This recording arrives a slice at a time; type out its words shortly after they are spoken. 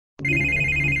What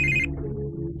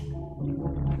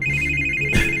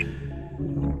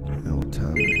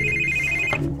time it is?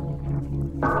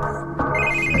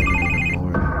 7 in the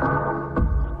morning.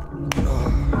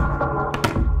 Oh,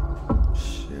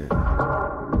 shit.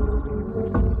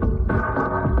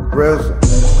 Rizzol.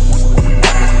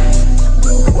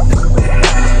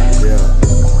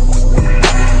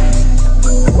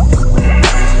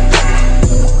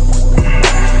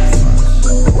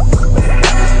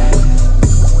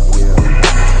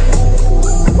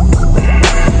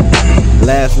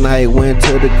 Last night went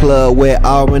to the club where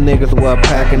all my niggas were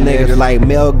packing niggas like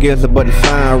Mel Gibson, but the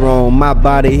sign wrong. My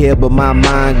body here, but my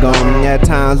mind gone. That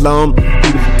time zone, he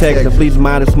was protected, please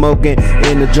mind the smoking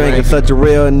and the drinking. Such a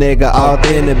real nigga,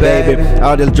 authentic baby.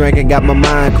 All this drinking got my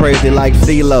mind crazy like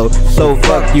CeeLo. So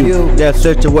fuck you, that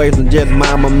situation, just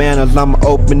mind my manners. I'ma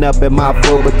open up at my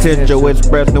full potential,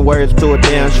 expressing words to a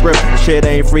damn script. Shit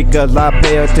ain't free cause I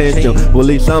pay attention. Well, at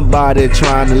least somebody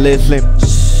trying to listen.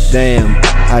 Damn,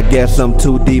 I guess I'm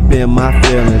too deep in my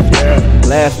feelings.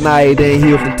 Last night in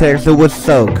Houston, Texas was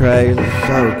so crazy,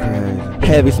 so crazy.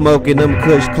 Heavy smoking, them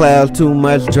kush clouds, too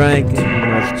much drinking.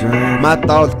 My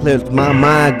thoughts clear, my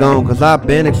mind gone, cause I've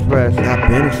been expressed.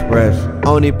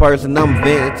 Only person I'm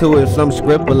venting to is some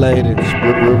script related.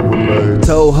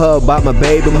 Told her about my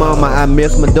baby mama, I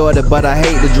miss my daughter, but I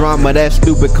hate the drama, that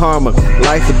stupid karma.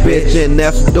 Life's a bitch and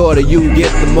that's the daughter, you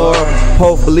get the moral.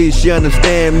 Hopefully she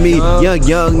understand me, young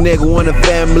nigga want a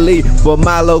family, but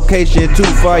my location too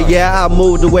far, yeah, I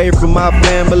moved away from my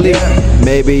family.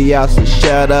 Maybe y'all should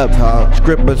shut up,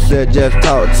 Scripper said just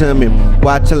talk to me.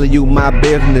 Why telling you my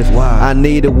business? I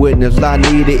need a witness, I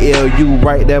need it ill. You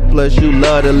right there, plus you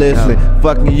love to listen.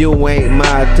 Fucking you ain't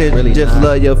my attention, just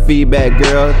love your feedback,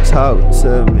 girl. Talk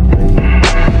to me.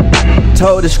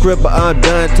 Told the scripper I'm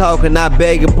done talking, I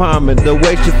beg your pardon. The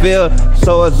way she feel,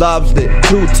 so exhausted,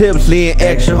 too tipsy and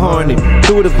extra horny.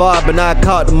 Through the vibe and I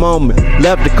caught the moment.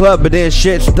 Left the club but then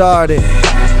shit started.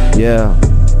 Yeah,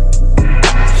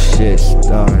 shit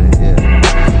started, yeah.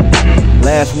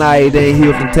 Last night in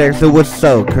Houston, Texas was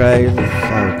so crazy,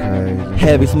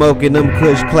 Heavy smoking, them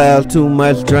kush clouds, too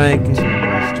much drinking.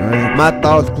 My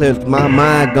thoughts clear, my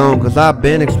mind gone, cause I've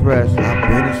been expressed.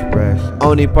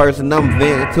 Only person I'm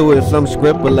venting to is some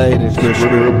script related.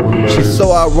 She's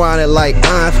so ironic like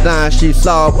Einstein, she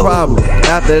saw a problem.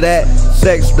 After that,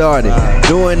 sex started.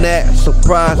 Doing that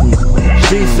surprised me.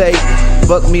 She say,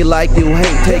 fuck me like you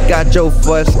hate, take out your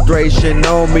frustration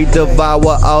on me,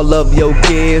 devour all of your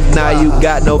kids, now you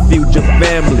got no future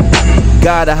family.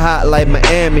 Got a hot like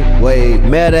Miami,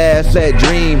 met her ass at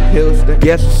Dream, Houston.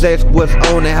 Guess the sex was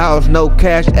on the house, no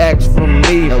cash acts from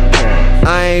me.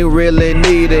 I ain't really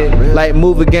need it, like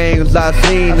movie games I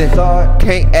seen it.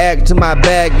 Can't act to my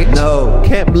baggage, no.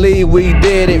 Can't believe we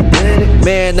did it,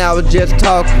 man, I was just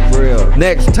talking.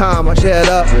 Next time I shut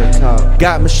up,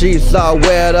 got my sheets all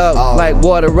wet up, like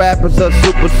water rappers are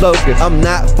super soakers. I'm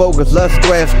not focused, I'm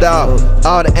stressed out,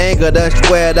 all the anger done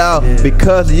sweat out.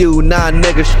 Because of you, now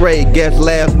niggas straight, guess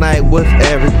last night was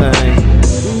everything.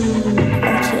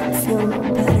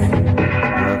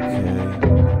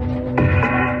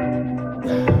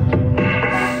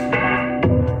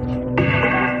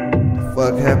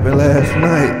 Fuck happened last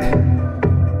night?